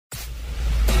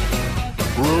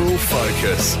Rural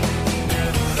Focus.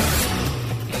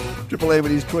 Triple M,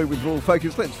 it is Troy with Rural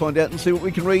Focus. Let's find out and see what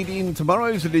we can read in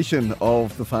tomorrow's edition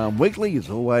of the Farm Weekly. As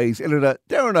always, Editor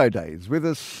Darren O'Dea is with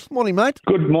us. Morning, mate.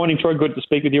 Good morning, Troy. Good to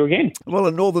speak with you again. Well,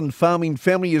 a northern farming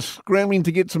family is scrambling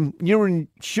to get some new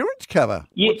insurance cover.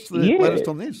 What's the latest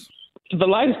on this? The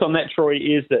latest on that, Troy,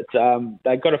 is that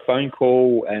they got a phone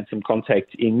call and some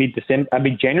contact in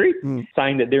mid-January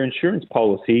saying that their insurance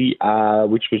policy,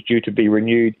 which was due to be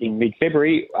renewed in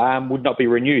mid-February, would not be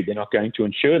renewed. They're not going to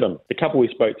insure them. The couple we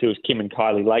spoke to was Kim and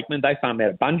Kylie Lakeman. They farm out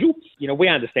at Bunjil. You know, we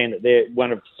understand that they're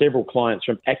one of several clients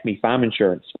from Acme Farm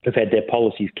Insurance who've had their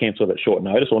policies cancelled at short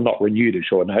notice or not renewed at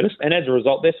short notice. And as a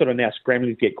result, they're sort of now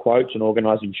scrambling to get quotes and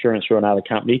organise insurance through another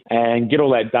company and get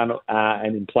all that done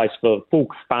and in place for full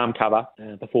farm cover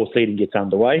before seeding gets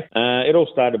underway. It all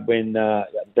started when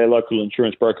their local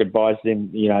insurance broker advised them,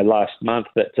 last month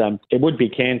that it would be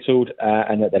cancelled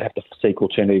and that they'd have to seek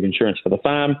alternative insurance for the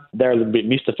farm. They're a little bit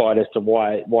mystified as to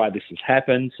why this has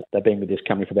happened. They've been with this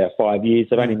company for about 5 years.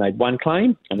 They've only made one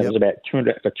claim, and that was about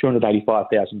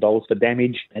 $285,000 for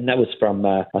damage, and that was from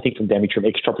damage from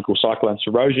ex-tropical cyclone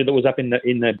Seroja that was up in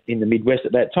the Midwest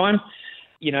at that time.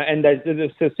 And they're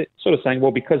sort of saying,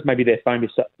 well, because maybe their farm is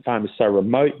so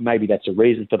remote, maybe that's a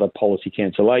reason for the policy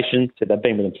cancellation. So they've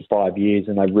been with them for 5 years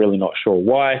and they're really not sure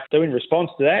why. So in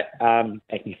response to that,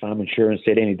 Acme Farm Insurance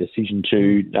said any decision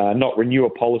to not renew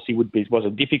a policy was a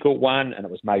difficult one, and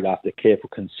it was made after careful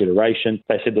consideration.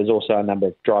 They said there's also a number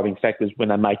of driving factors when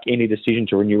they make any decision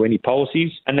to renew any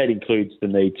policies, and that includes the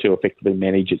need to effectively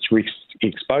manage its risk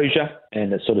exposure.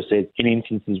 And it sort of said in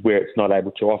instances where it's not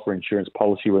able to offer insurance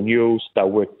policy renewals,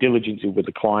 they'll work diligently with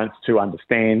the clients to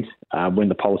understand when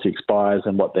the policy expires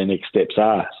and what their next steps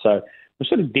are. So we'll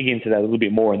sort of dig into that a little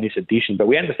bit more in this edition, but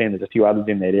we understand there's a few others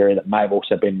in that area that may have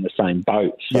also been in the same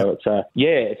boat. So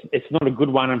it's not a good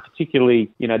one, and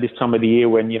particularly, this time of the year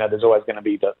when, there's always going to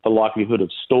be the likelihood of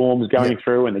storms going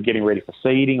through and they're getting ready for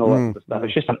seeding, all that sort of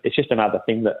stuff. It's just another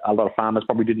thing that a lot of farmers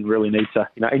probably didn't really need to,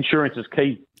 insurance is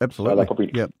key. Absolutely. So they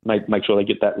probably make sure they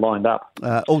get that lined up.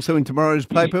 Also in tomorrow's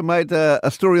paper, mate,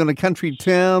 a story on a country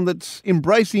town that's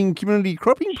embracing community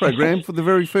cropping program for the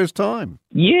very first time.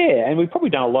 Yeah, and we've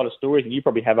probably done a lot of stories, and you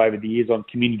probably have over the years, on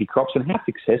community crops and how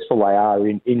successful they are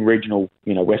in regional,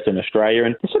 Western Australia.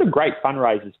 And they're sort of great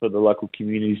fundraisers for the local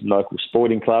communities and local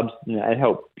sporting clubs. It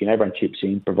helps, everyone chips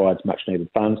in, provides much needed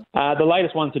funds. The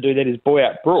latest one to do that is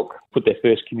Boyup Brook, put their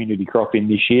first community crop in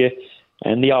this year.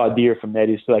 And the idea from that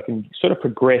is so they can sort of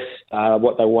progress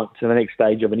what they want to the next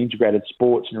stage of an integrated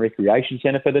sports and recreation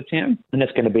centre for the town. And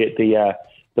that's going to be at the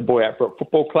Boyup Brook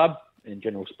Football Club and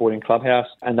General Sporting Clubhouse.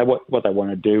 And what they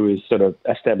want to do is sort of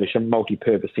establish a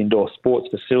multi-purpose indoor sports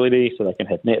facility so they can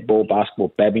have netball,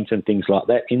 basketball, badminton, things like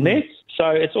that in there. So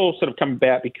it's all sort of come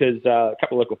about because a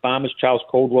couple of local farmers, Charles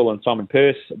Caldwell and Simon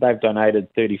Peirce, they've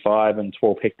donated 35 and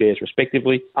 12 hectares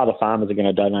respectively. Other farmers are going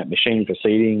to donate machinery for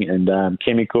seeding and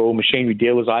chemical. Machinery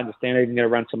dealers, I understand, are even going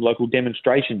to run some local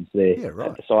demonstrations there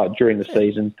at the site during the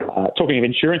season. Talking of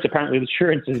insurance, apparently the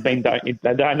insurance has been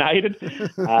donated,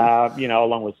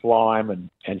 along with slime and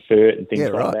fert and things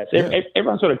like that. So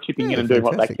everyone's sort of chipping in and doing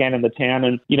what they can in the town.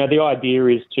 And, the idea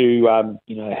is to,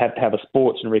 have a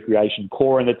sports and recreation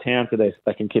core in the town so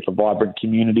they can keep a vibrant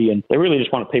community. And they really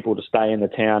just want people to stay in the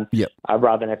town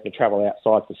rather than have to travel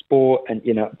outside for sport. And,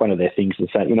 one of their things is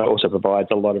that, also provides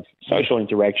a lot of social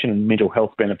interaction and mental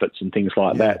health benefits and things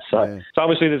like that. So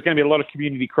obviously there's going to be a lot of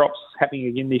community crops happening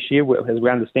again this year, as we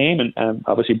understand. And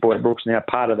obviously Boyup Brook's now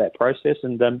part of that process.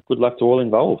 And good luck to all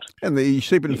involved. And the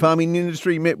sheep and farming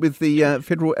industry met with the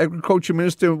Federal Agriculture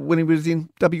Minister when he was in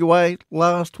WA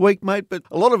last week, mate. But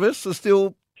a lot of us are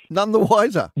still none the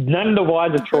wiser. None the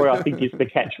wiser, Troy, I think is the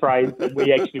catchphrase that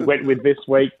we actually went with this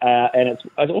week. And it's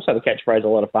also the catchphrase a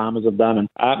lot of farmers have done.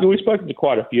 And we've spoken to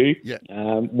quite a few.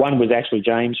 One was actually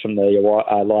James from the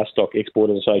Livestock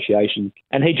Exporters Association.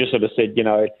 And he just sort of said,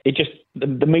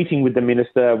 the meeting with the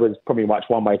minister was probably much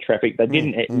one-way traffic. They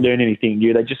didn't learn anything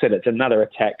new. They just said it's another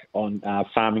attack on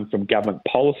farming from government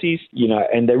policies,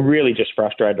 and they're really just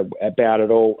frustrated about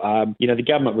it all. The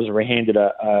government was handed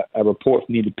a report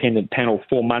from the independent panel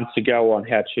 4 months ago on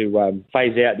how to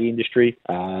phase out the industry.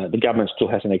 The government still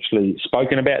hasn't actually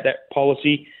spoken about that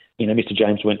policy. Mr.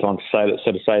 James went on to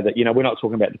say that, we're not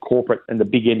talking about the corporate and the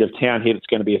big end of town here that's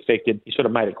going to be affected. He sort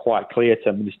of made it quite clear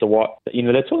to Mr. Watt that,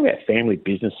 they're talking about family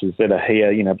businesses that are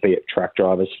here, be it truck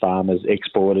drivers, farmers,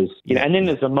 exporters, and then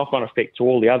there's a knock-on effect to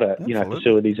all the other,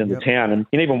 facilities in the town. And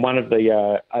even one of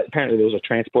the, apparently there was a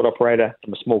transport operator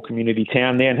from a small community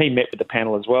town there, and he met with the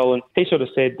panel as well. And he sort of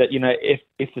said that,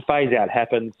 if the phase-out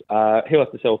happens, he'll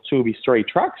have to sell 2 of his 3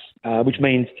 trucks, which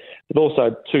means But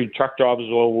also 2 truck drivers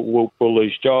will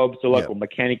lose jobs. The local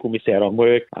mechanic will miss out on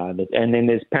work. And then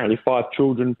there's apparently 5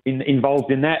 children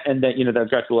involved in that. And then, they'll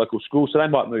go to the local school. So they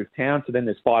might move town. So then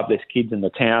there's 5 less kids in the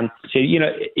town. So,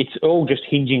 it's all just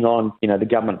hinging on, the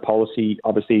government policy.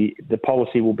 Obviously, the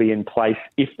policy will be in place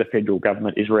if the federal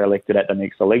government is re-elected at the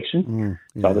next election.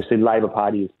 So obviously, Labor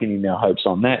Party is pinning their hopes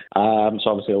on that. So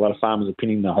obviously, a lot of farmers are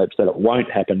pinning their hopes that it won't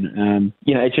happen.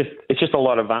 It's just a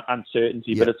lot of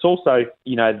uncertainty, but it's also,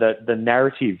 the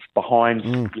narrative behind,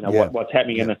 what's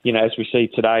happening. And, as we see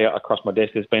today across my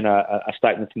desk, there's been a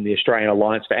statement from the Australian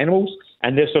Alliance for Animals,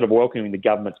 and they're sort of welcoming the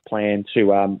government's plan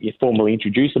to formally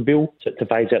introduce a bill to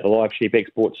phase out the live sheep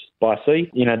exports by sea.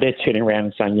 They're turning around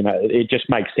and saying, it just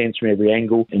makes sense from every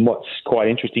angle. And what's quite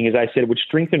interesting is they said it would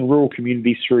strengthen rural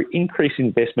communities through increased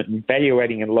investment in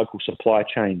value-adding and local supply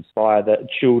chains via the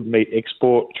chilled meat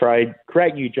export trade,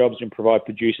 create new jobs and provide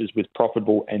producers with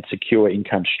profitable and secure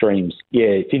income streams. Yeah,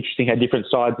 it's interesting how different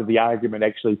sides of the argument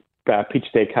actually pitch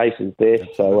their cases there.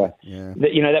 So,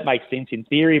 that makes sense in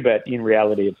theory, but in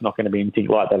reality, it's not going to be anything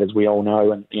like that, as we all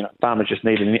know. And, farmers just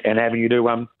need an avenue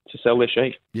to sell their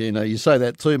sheep. Yeah, you say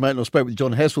that too, mate. And I spoke with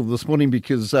John Hassell this morning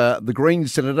because the Green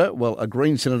Senator, a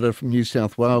Green Senator from New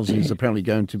South Wales, is apparently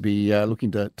going to be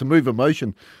looking to move a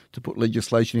motion to put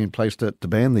legislation in place to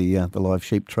ban the live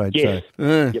sheep trade.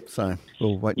 Yeah. So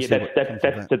we'll wait and see.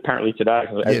 That's apparently today,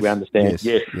 as we understand.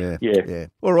 Yeah.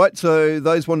 All right, so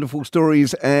those wonderful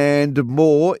stories and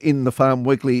more in the Farm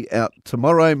Weekly out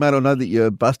tomorrow. Mate, I know that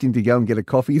you're busting to go and get a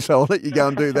coffee, so I'll let you go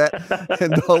and do that.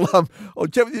 And I'll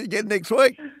chat with you again next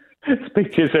week.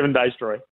 Speak to you 7 days, Troy.